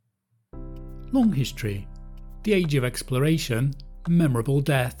Long history, the age of exploration, memorable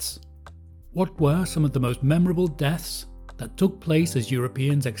deaths. What were some of the most memorable deaths that took place as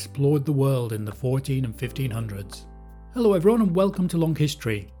Europeans explored the world in the 14 and 1500s? Hello everyone and welcome to Long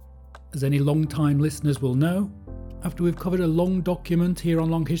History. As any long-time listeners will know, after we've covered a long document here on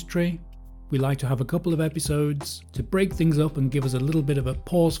Long History, we like to have a couple of episodes to break things up and give us a little bit of a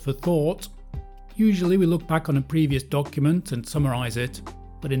pause for thought. Usually we look back on a previous document and summarise it,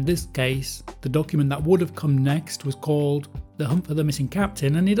 but in this case, the document that would have come next was called The Hunt for the Missing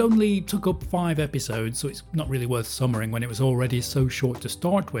Captain, and it only took up 5 episodes, so it's not really worth summarising when it was already so short to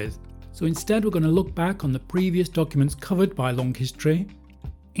start with. So instead we're going to look back on the previous documents covered by Long History,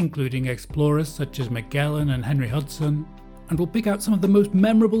 including explorers such as Magellan and Henry Hudson, and we'll pick out some of the most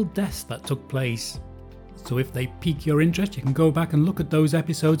memorable deaths that took place. So if they pique your interest, you can go back and look at those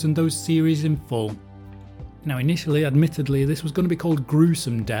episodes and those series in full. Now initially, admittedly, this was going to be called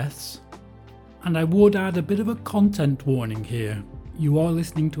Gruesome Deaths, and I would add a bit of a content warning here. You are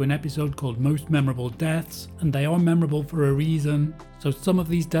listening to an episode called Most Memorable Deaths, and they are memorable for a reason, so some of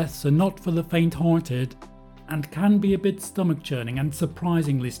these deaths are not for the faint-hearted, and can be a bit stomach-churning, and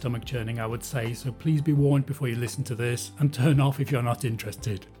surprisingly stomach-churning I would say, so please be warned before you listen to this, and turn off if you're not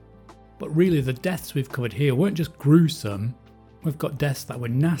interested. But really the deaths we've covered here weren't just gruesome. We've got deaths that were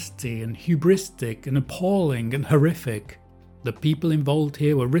nasty and hubristic and appalling and horrific. The people involved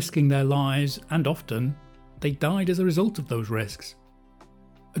here were risking their lives, and often they died as a result of those risks.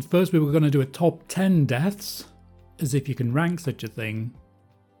 At first we were going to do a top 10 deaths, as if you can rank such a thing,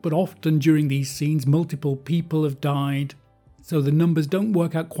 but often during these scenes multiple people have died, so the numbers don't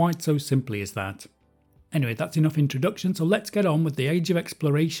work out quite so simply as that. Anyway, that's enough introduction, so let's get on with the age of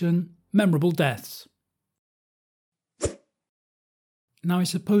exploration, memorable deaths. Now I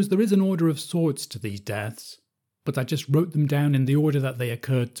suppose there is an order of sorts to these deaths, but I just wrote them down in the order that they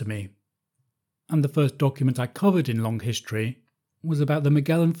occurred to me. And the first document I covered in Long History was about the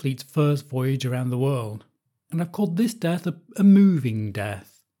Magellan fleet's first voyage around the world. And I've called this death a moving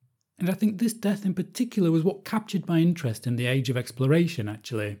death. And I think this death in particular was what captured my interest in the age of exploration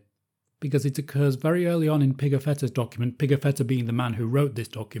actually, because it occurs very early on in Pigafetta's document, Pigafetta being the man who wrote this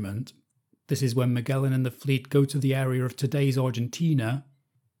document. This is when Magellan and the fleet go to the area of today's Argentina,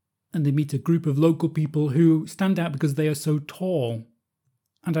 and they meet a group of local people who stand out because they are so tall.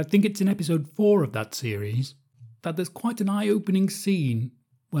 And I think it's in episode 4 of that series that there's quite an eye-opening scene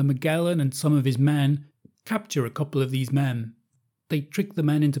where Magellan and some of his men capture a couple of these men. They trick the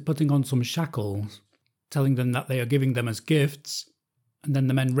men into putting on some shackles, telling them that they are giving them as gifts, and then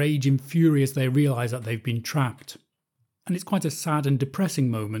the men rage in fury as they realise that they've been trapped. And it's quite a sad and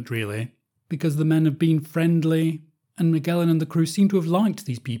depressing moment really, because the men have been friendly, and Magellan and the crew seem to have liked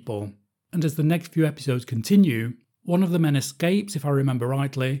these people. And as the next few episodes continue, one of the men escapes, if I remember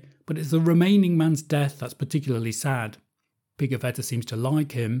rightly, but it's the remaining man's death that's particularly sad. Pigafetta seems to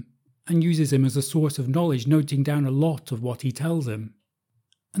like him, and uses him as a source of knowledge, noting down a lot of what he tells him.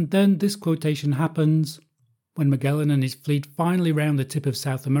 And then this quotation happens when Magellan and his fleet finally round the tip of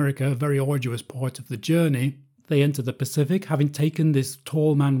South America, a very arduous part of the journey. They enter the Pacific, having taken this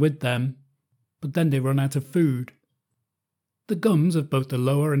tall man with them, but then they run out of food. The gums of both the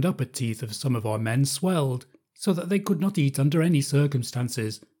lower and upper teeth of some of our men swelled, so that they could not eat under any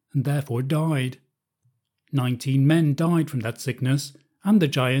circumstances, and therefore died. 19 men died from that sickness, and the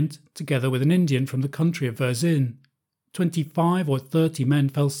giant, together with an Indian from the country of Verzin. 25 or 30 men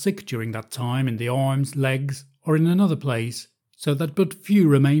fell sick during that time in the arms, legs, or in another place, so that but few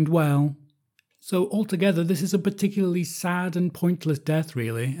remained well. So altogether this is a particularly sad and pointless death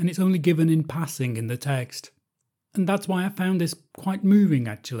really, and it's only given in passing in the text. And that's why I found this quite moving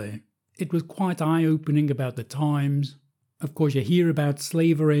actually. It was quite eye-opening about the times. Of course you hear about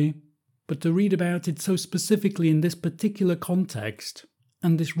slavery, but to read about it so specifically in this particular context,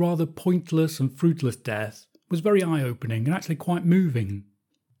 and this rather pointless and fruitless death, was very eye-opening and actually quite moving.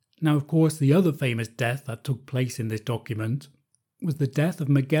 Now of course the other famous death that took place in this document was the death of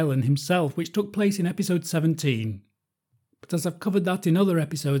Magellan himself, which took place in episode 17. But as I've covered that in other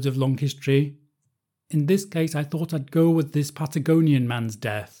episodes of Long History, in this case I thought I'd go with this Patagonian man's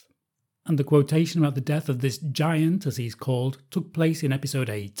death. And the quotation about the death of this giant, as he's called, took place in episode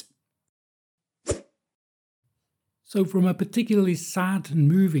 8. So from a particularly sad and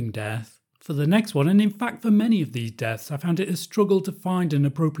moving death, for the next one, and in fact for many of these deaths, I found it a struggle to find an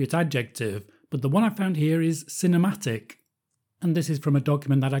appropriate adjective, but the one I found here is cinematic. And this is from a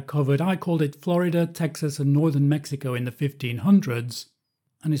document that I covered. I called it Florida, Texas and Northern Mexico in the 1500s.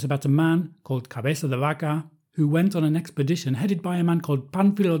 And it's about a man called Cabeza de Vaca who went on an expedition headed by a man called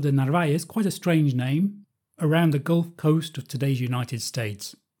Pánfilo de Narváez, quite a strange name, around the Gulf Coast of today's United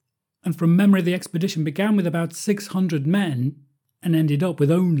States. and from memory the expedition began with about 600 men and ended up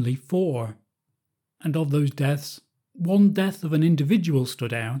with only 4. And of those deaths, one death of an individual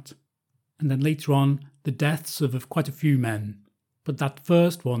stood out, and then later on the deaths of quite a few men. But that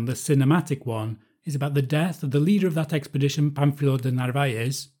first one, the cinematic one, is about the death of the leader of that expedition, Pánfilo de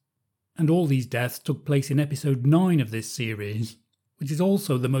Narváez, and all these deaths took place in episode 9 of this series, which is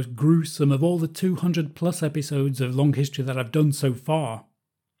also the most gruesome of all the 200 plus episodes of Long History that I've done so far.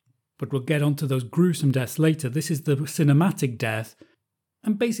 But we'll get onto those gruesome deaths later. This is the cinematic death,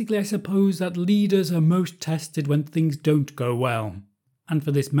 and basically I suppose that leaders are most tested when things don't go well. And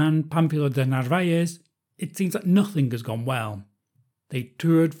for this man, Pánfilo de Narváez, it seems that nothing has gone well. They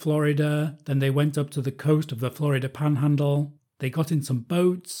toured Florida, then they went up to the coast of the Florida Panhandle, they got in some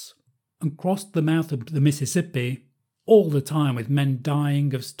boats, and crossed the mouth of the Mississippi, all the time with men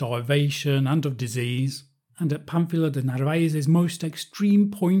dying of starvation and of disease. And at Pánfilo de Narváez's most extreme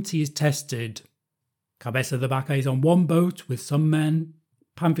point he is tested. Cabeza de Vaca is on one boat with some men.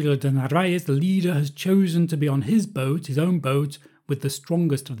 Pánfilo de Narváez, the leader, has chosen to be on his boat, his own boat, with the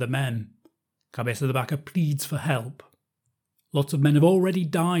strongest of the men. Cabeza de Vaca pleads for help. Lots of men have already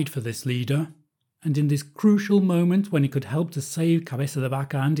died for this leader, and in this crucial moment when he could help to save Cabeza de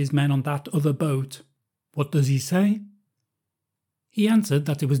Vaca and his men on that other boat, what does he say? He answered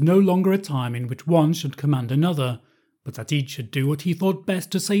that it was no longer a time in which one should command another, but that each should do what he thought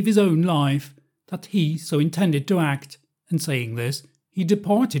best to save his own life, that he so intended to act, and saying this, he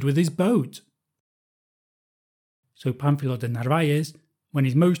departed with his boat. So Pánfilo de Narváez, when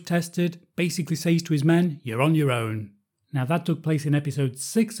he's most tested, basically says to his men, "You're on your own." Now that took place in episode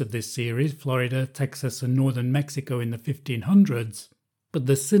 6 of this series, Florida, Texas and northern Mexico in the 1500s. But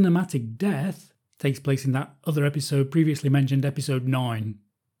the cinematic death takes place in that other episode previously mentioned, episode 9.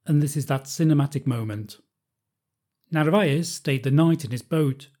 And this is that cinematic moment. Narváez stayed the night in his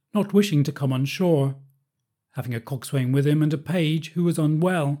boat, not wishing to come on shore, having a coxswain with him and a page who was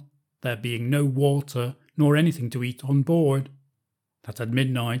unwell, there being no water nor anything to eat on board. That at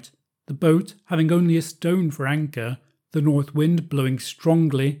midnight, the boat, having only a stone for anchor, the north wind blowing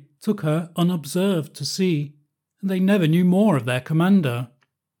strongly, took her unobserved to sea, and they never knew more of their commander.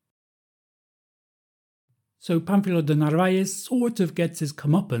 So Pánfilo de Narváez sort of gets his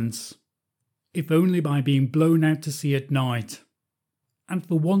comeuppance, if only by being blown out to sea at night. And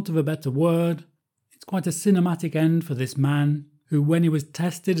for want of a better word, it's quite a cinematic end for this man, who when he was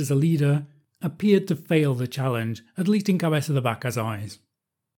tested as a leader, appeared to fail the challenge, at least in Cabeza de Vaca's eyes.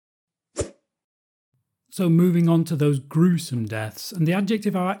 So moving on to those gruesome deaths, and the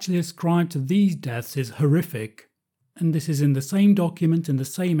adjective I actually ascribe to these deaths is horrific, and this is in the same document in the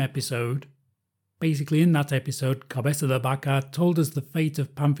same episode. Basically in that episode, Cabeza de Vaca told us the fate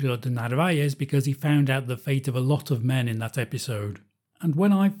of Pánfilo de Narváez because he found out the fate of a lot of men in that episode. And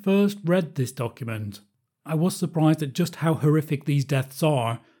when I first read this document, I was surprised at just how horrific these deaths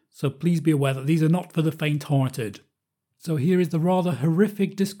are, so please be aware that these are not for the faint-hearted. So here is the rather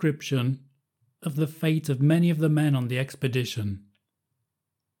horrific description of the fate of many of the men on the expedition.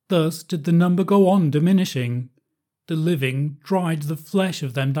 Thus did the number go on diminishing. The living dried the flesh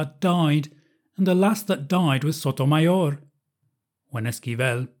of them that died, and the last that died was Sotomayor. When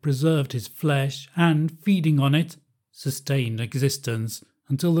Esquivel preserved his flesh and, feeding on it, sustained existence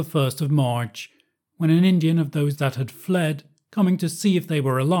until the 1st of March, when an Indian of those that had fled, coming to see if they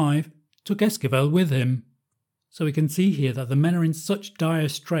were alive, took Esquivel with him. So we can see here that the men are in such dire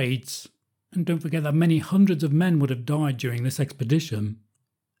straits. And don't forget that many hundreds of men would have died during this expedition,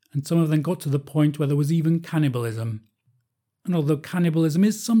 and some of them got to the point where there was even cannibalism. And although cannibalism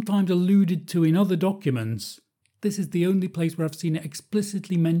is sometimes alluded to in other documents, this is the only place where I've seen it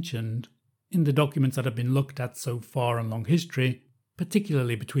explicitly mentioned in the documents that have been looked at so far in long history,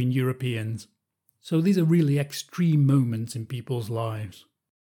 particularly between Europeans. So these are really extreme moments in people's lives.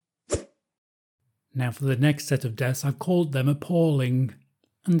 Now for the next set of deaths, I've called them appalling.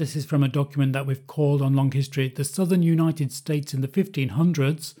 And this is from a document that we've called on Long History The Southern United States in the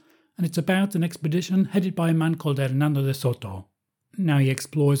 1500s, and it's about an expedition headed by a man called Hernando de Soto. Now he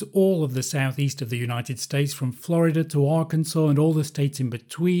explores all of the southeast of the United States from Florida to Arkansas and all the states in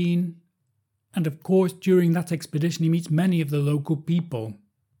between. And of course during that expedition he meets many of the local people.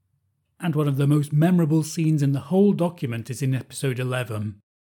 And one of the most memorable scenes in the whole document is in episode 11.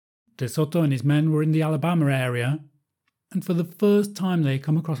 De Soto and his men were in the Alabama area, and for the first time they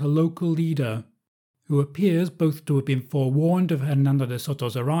come across a local leader who appears both to have been forewarned of Hernando de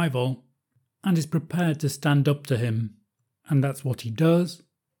Soto's arrival and is prepared to stand up to him. And that's what he does,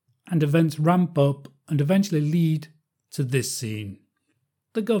 and events ramp up and eventually lead to this scene.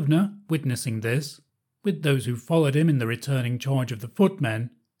 The governor, witnessing this, with those who followed him in the returning charge of the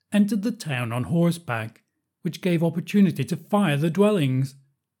footmen, entered the town on horseback, which gave opportunity to fire the dwellings.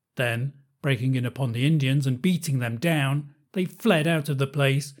 Then, breaking in upon the Indians and beating them down, they fled out of the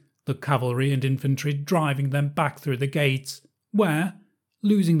place, the cavalry and infantry driving them back through the gates, where,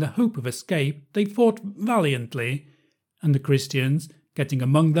 losing the hope of escape, they fought valiantly, and the Christians, getting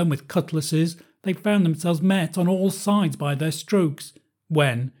among them with cutlasses, they found themselves met on all sides by their strokes,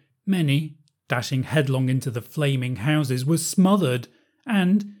 when many, dashing headlong into the flaming houses, were smothered,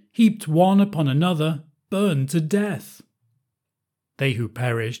 and, heaped one upon another, burned to death. They who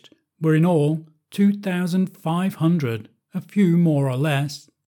perished were in all 2,500, a few more or less.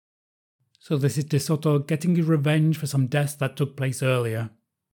 So this is De Soto getting his revenge for some deaths that took place earlier.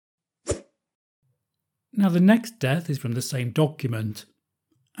 Now the next death is from the same document,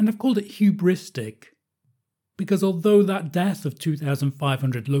 and I've called it hubristic, because although that death of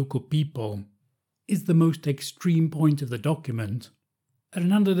 2,500 local people is the most extreme point of the document,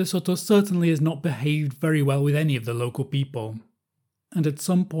 Hernando de Soto certainly has not behaved very well with any of the local people, and at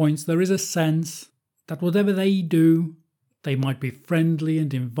some points there is a sense that whatever they do, they might be friendly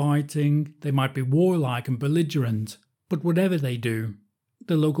and inviting, they might be warlike and belligerent, but whatever they do,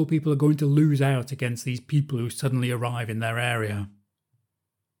 the local people are going to lose out against these people who suddenly arrive in their area.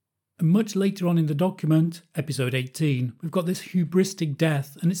 And much later on in the document, episode 18, we've got this hubristic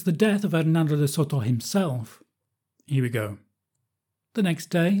death, and it's the death of Hernando de Soto himself. Here we go. The next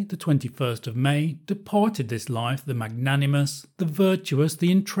day, the 21st of May, departed this life the magnanimous, the virtuous,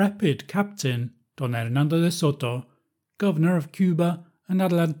 the intrepid captain, Don Hernando de Soto, governor of Cuba and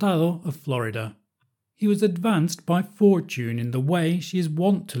adelantado of Florida. He was advanced by fortune in the way she is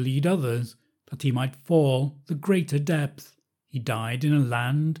wont to lead others, that he might fall the greater depth. He died in a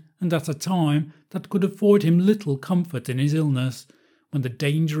land and at a time that could afford him little comfort in his illness, when the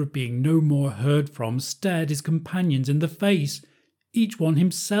danger of being no more heard from stared his companions in the face, each one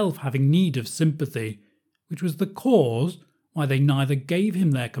himself having need of sympathy, which was the cause why they neither gave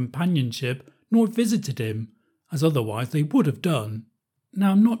him their companionship nor visited him, as otherwise they would have done.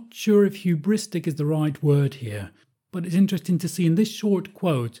 Now, I'm not sure if hubristic is the right word here, but it's interesting to see in this short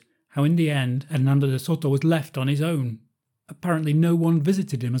quote how in the end Hernando de Soto was left on his own. Apparently no one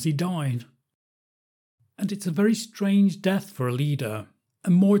visited him as he died. And it's a very strange death for a leader,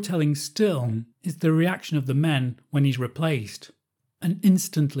 and more telling still is the reaction of the men when he's replaced, and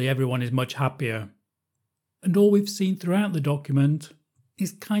instantly everyone is much happier. And all we've seen throughout the document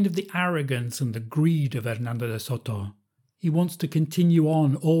is kind of the arrogance and the greed of Hernando de Soto. He wants to continue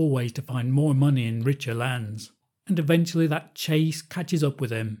on always to find more money in richer lands, and eventually that chase catches up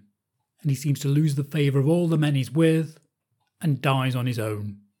with him, and he seems to lose the favour of all the men he's with, and dies on his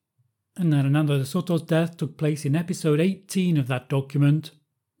own. And Hernando de Soto's death took place in episode 18 of that document,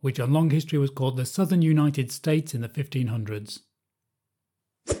 which on long history was called the Southern United States in the 1500s.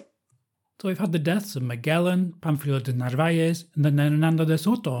 So we've had the deaths of Magellan, Pánfilo de Narváez, and then Hernando de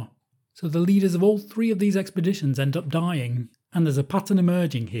Soto. So the leaders of all three of these expeditions end up dying, and there's a pattern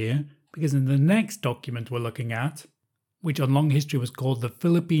emerging here, because in the next document we're looking at, which on long history was called the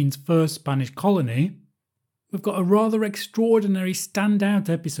Philippines' First Spanish Colony, we've got a rather extraordinary standout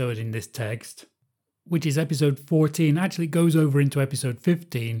episode in this text, which is episode 14, actually goes over into episode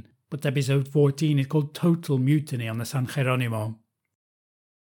 15, but episode 14 is called Total Mutiny on the San Jerónimo.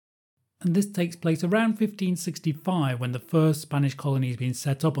 And this takes place around 1565 when the first Spanish colony has been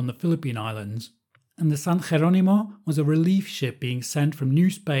set up on the Philippine Islands, and the San Jerónimo was a relief ship being sent from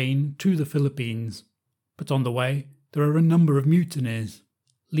New Spain to the Philippines. But on the way, there are a number of mutinies,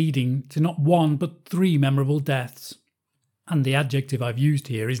 leading to not one but 3 memorable deaths. And the adjective I've used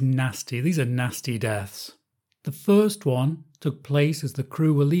here is nasty. These are nasty deaths. The first one took place as the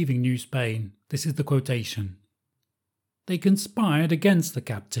crew were leaving New Spain. This is the quotation. They conspired against the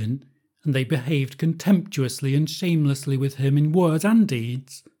captain, and they behaved contemptuously and shamelessly with him in words and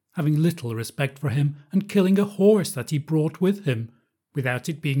deeds, having little respect for him, and killing a horse that he brought with him, without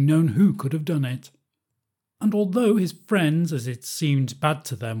it being known who could have done it. And although his friends, as it seemed bad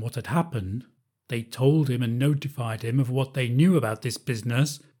to them what had happened, they told him and notified him of what they knew about this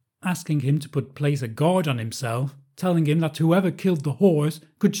business, asking him to place a guard on himself, telling him that whoever killed the horse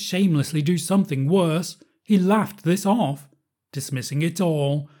could shamelessly do something worse, he laughed this off, dismissing it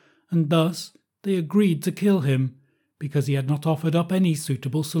all, and thus they agreed to kill him, because he had not offered up any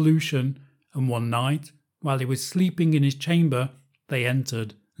suitable solution, and one night, while he was sleeping in his chamber, they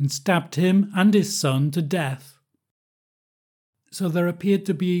entered and stabbed him and his son to death. So there appeared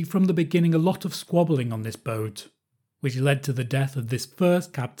to be from the beginning a lot of squabbling on this boat, which led to the death of this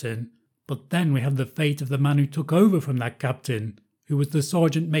first captain, but then we have the fate of the man who took over from that captain, who was the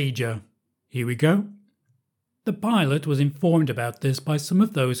sergeant major. Here we go. The pilot was informed about this by some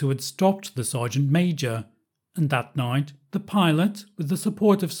of those who had stopped the sergeant major, and that night the pilot, with the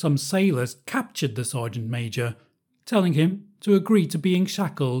support of some sailors, captured the sergeant major, telling him to agree to being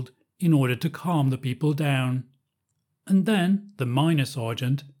shackled in order to calm the people down. And then the minor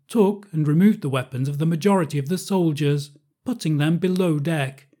sergeant took and removed the weapons of the majority of the soldiers, putting them below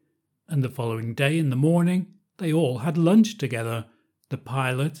deck, and the following day in the morning they all had lunch together, the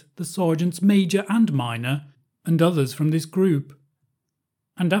pilot, the sergeants major and minor, and others from this group.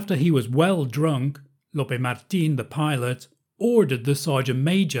 And after he was well drunk, Lope Martin, the pilot, ordered the sergeant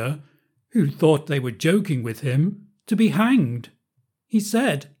major, who thought they were joking with him, to be hanged. He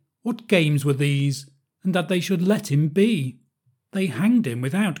said what games were these, and that they should let him be. They hanged him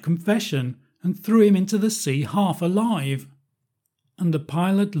without confession and threw him into the sea half alive. And the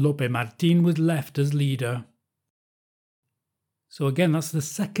pilot Lope Martin was left as leader. So again, that's the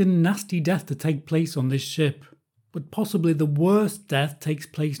second nasty death to take place on this ship. But possibly the worst death takes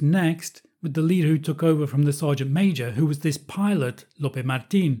place next with the leader who took over from the sergeant major, who was this pilot, Lope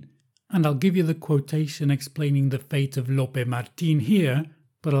Martin. And I'll give you the quotation explaining the fate of Lope Martin here,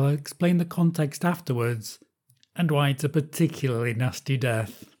 but I'll explain the context afterwards, and why it's a particularly nasty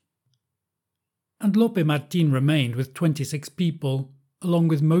death. And Lope Martin remained with 26 people, along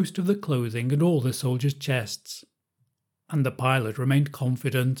with most of the clothing and all the soldiers' chests. And the pilot remained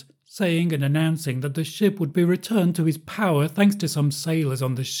confident, saying and announcing that the ship would be returned to his power thanks to some sailors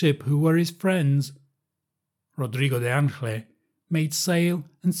on the ship who were his friends. Rodrigo de Ángel made sail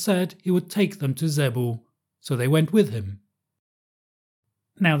and said he would take them to Zebu, so they went with him.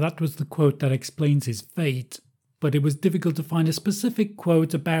 Now that was the quote that explains his fate, but it was difficult to find a specific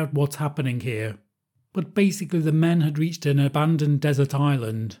quote about what's happening here. But basically the men had reached an abandoned desert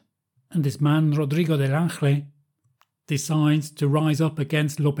island, and this man, Rodrigo de Ángel, decides to rise up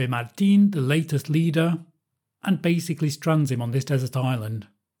against Lope Martin, the latest leader, and basically strands him on this desert island,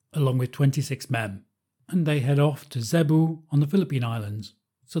 along with 26 men. And they head off to Zebu on the Philippine Islands.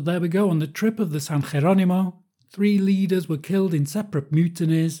 So there we go, on the trip of the San Jeronimo, 3 leaders were killed in separate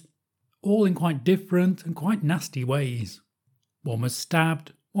mutinies, all in quite different and quite nasty ways. One was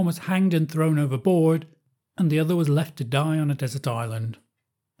stabbed, one was hanged and thrown overboard, and the other was left to die on a desert island.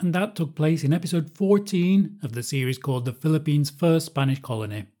 And that took place in episode 14 of the series called The Philippines' First Spanish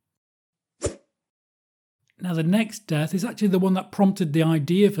Colony. Now the next death is actually the one that prompted the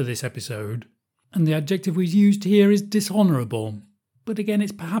idea for this episode, and the adjective we used here is dishonourable, but again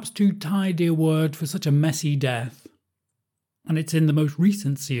it's perhaps too tidy a word for such a messy death. And it's in the most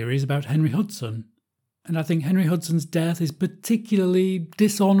recent series about Henry Hudson, and I think Henry Hudson's death is particularly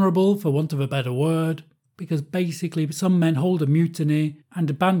dishonourable, for want of a better word, because basically some men hold a mutiny and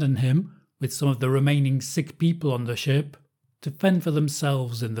abandon him, with some of the remaining sick people on the ship, to fend for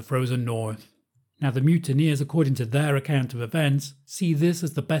themselves in the frozen north. Now the mutineers, according to their account of events, see this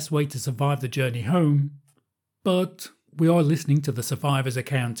as the best way to survive the journey home, but we are listening to the survivor's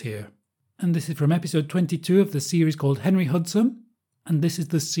account here. And this is from episode 22 of the series called Henry Hudson, and this is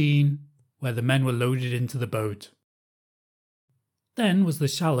the scene where the men were loaded into the boat. Then was the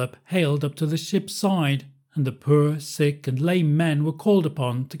shallop hailed up to the ship's side, and the poor, sick and lame men were called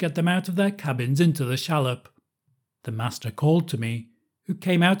upon to get them out of their cabins into the shallop. The master called to me, who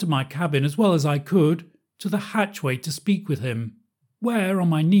came out of my cabin as well as I could, to the hatchway to speak with him, where on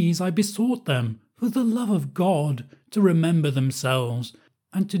my knees I besought them, for the love of God, to remember themselves,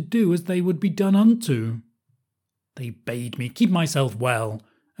 and to do as they would be done unto. They bade me keep myself well,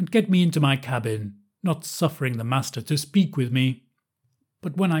 and get me into my cabin, not suffering the master to speak with me.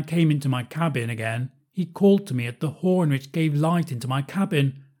 But when I came into my cabin again, he called to me at the horn which gave light into my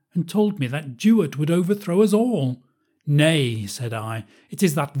cabin, and told me that Jewett would overthrow us all. Nay, said I, it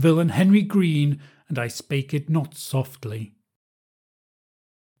is that villain Henry Green, and I spake it not softly.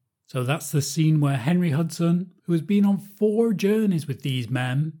 So that's the scene where Henry Hudson, who has been on 4 journeys with these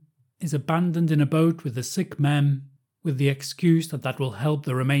men, is abandoned in a boat with the sick men, with the excuse that that will help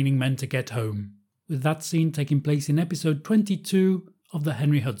the remaining men to get home, with that scene taking place in episode 22 of the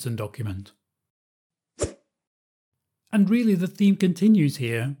Henry Hudson document. And really the theme continues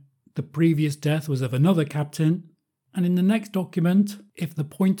here. The previous death was of another captain, and in the next document, if the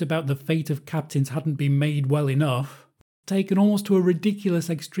point about the fate of captains hadn't been made well enough, taken almost to a ridiculous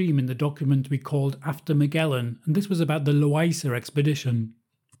extreme in the document we called After Magellan, and this was about the Loaiza expedition.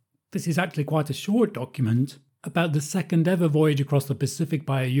 This is actually quite a short document about the second ever voyage across the Pacific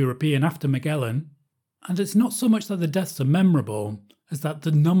by a European after Magellan, and it's not so much that the deaths are memorable as that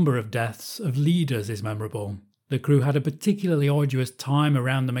the number of deaths of leaders is memorable. The crew had a particularly arduous time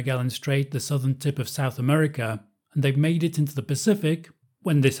around the Magellan Strait, the southern tip of South America, and they've made it into the Pacific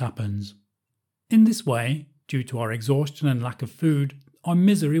when this happens. In this way, due to our exhaustion and lack of food, our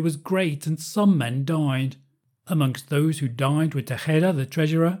misery was great and some men died. Amongst those who died were Tejeda, the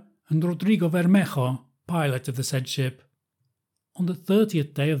treasurer, and Rodrigo Bermejo, pilot of the said ship. On the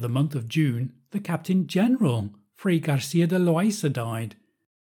 30th day of the month of June, the Captain General, Fray Garcia de Loaiza, died.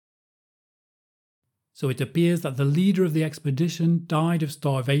 So it appears that the leader of the expedition died of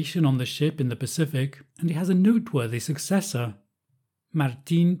starvation on the ship in the Pacific, and he has a noteworthy successor,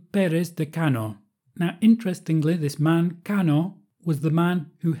 Martín Pérez de Cano. Now, interestingly, this man, Cano, was the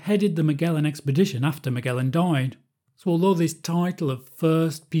man who headed the Magellan expedition after Magellan died. So although this title of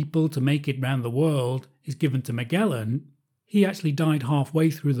first people to make it round the world is given to Magellan, he actually died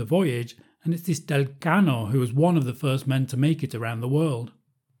halfway through the voyage, and it's this Del Cano who was one of the first men to make it around the world.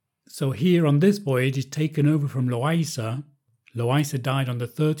 So here on this voyage is taken over from Loaiza. Loaiza died on the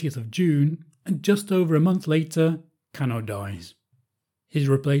 30th of June, and just over a month later, Cano dies. His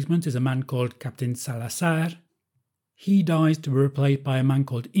replacement is a man called Captain Salazar. He dies to be replaced by a man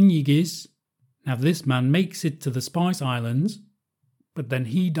called Iñiguez. Now this man makes it to the Spice Islands, but then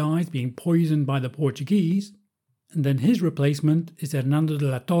he dies being poisoned by the Portuguese, and then his replacement is Hernando de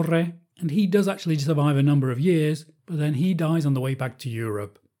la Torre, and he does actually survive a number of years, but then he dies on the way back to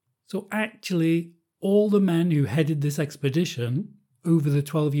Europe. So actually, all the men who headed this expedition over the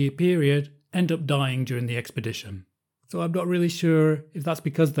 12-year period end up dying during the expedition. So I'm not really sure if that's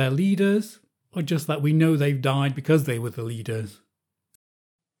because they're leaders, or just that we know they've died because they were the leaders.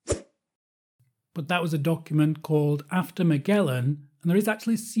 But that was a document called After Magellan, and there is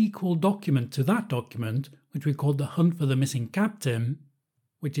actually a sequel document to that document, which we called The Hunt for the Missing Captain,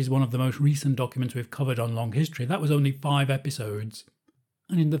 which is one of the most recent documents we've covered on Long History. That was only 5 episodes.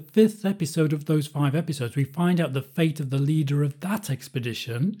 And in the 5th episode of those 5 episodes, we find out the fate of the leader of that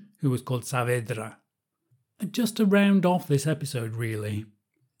expedition, who was called Saavedra. And just to round off this episode, really,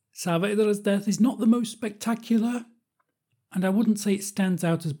 Saavedra's death is not the most spectacular, and I wouldn't say it stands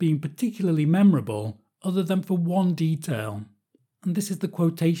out as being particularly memorable, other than for one detail. And this is the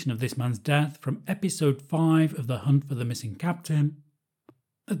quotation of this man's death from episode 5 of The Hunt for the Missing Captain.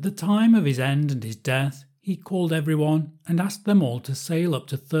 At the time of his end and his death, he called everyone and asked them all to sail up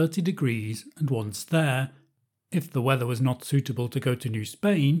to 30 degrees, and once there, if the weather was not suitable to go to New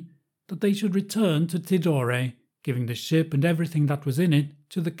Spain, that they should return to Tidore, giving the ship and everything that was in it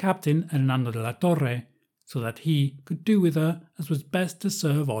to the captain Hernando de la Torre, so that he could do with her as was best to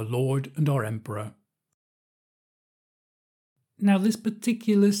serve our Lord and our Emperor. Now this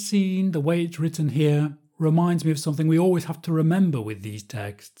particular scene, the way it's written here, reminds me of something we always have to remember with these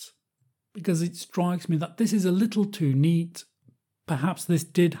texts, because it strikes me that this is a little too neat. Perhaps this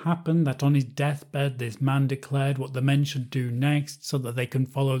did happen, that on his deathbed this man declared what the men should do next so that they can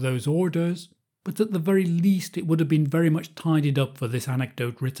follow those orders, but at the very least it would have been very much tidied up for this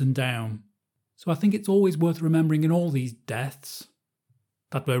anecdote written down. So I think it's always worth remembering in all these deaths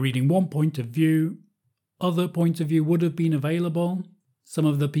that we're reading one point of view, other points of view would have been available. Some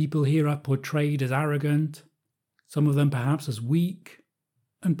of the people here are portrayed as arrogant, some of them perhaps as weak,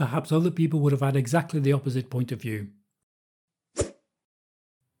 and perhaps other people would have had exactly the opposite point of view.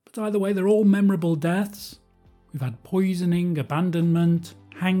 But either way, they're all memorable deaths. We've had poisoning, abandonment,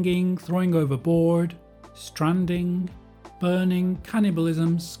 hanging, throwing overboard, stranding, burning,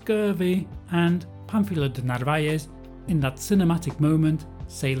 cannibalism, scurvy, and Pánfilo de Narváez in that cinematic moment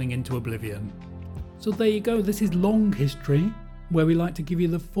sailing into oblivion. So there you go, this is Long History, where we like to give you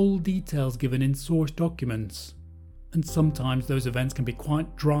the full details given in source documents. And sometimes those events can be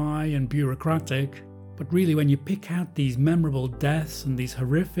quite dry and bureaucratic, but really when you pick out these memorable deaths and these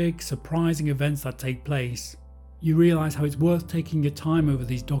horrific, surprising events that take place, you realise how it's worth taking your time over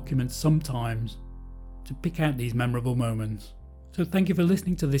these documents sometimes to pick out these memorable moments. So thank you for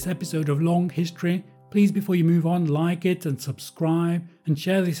listening to this episode of Long History. Please, before you move on, like it and subscribe and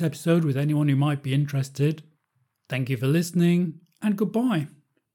share this episode with anyone who might be interested. Thank you for listening, and goodbye.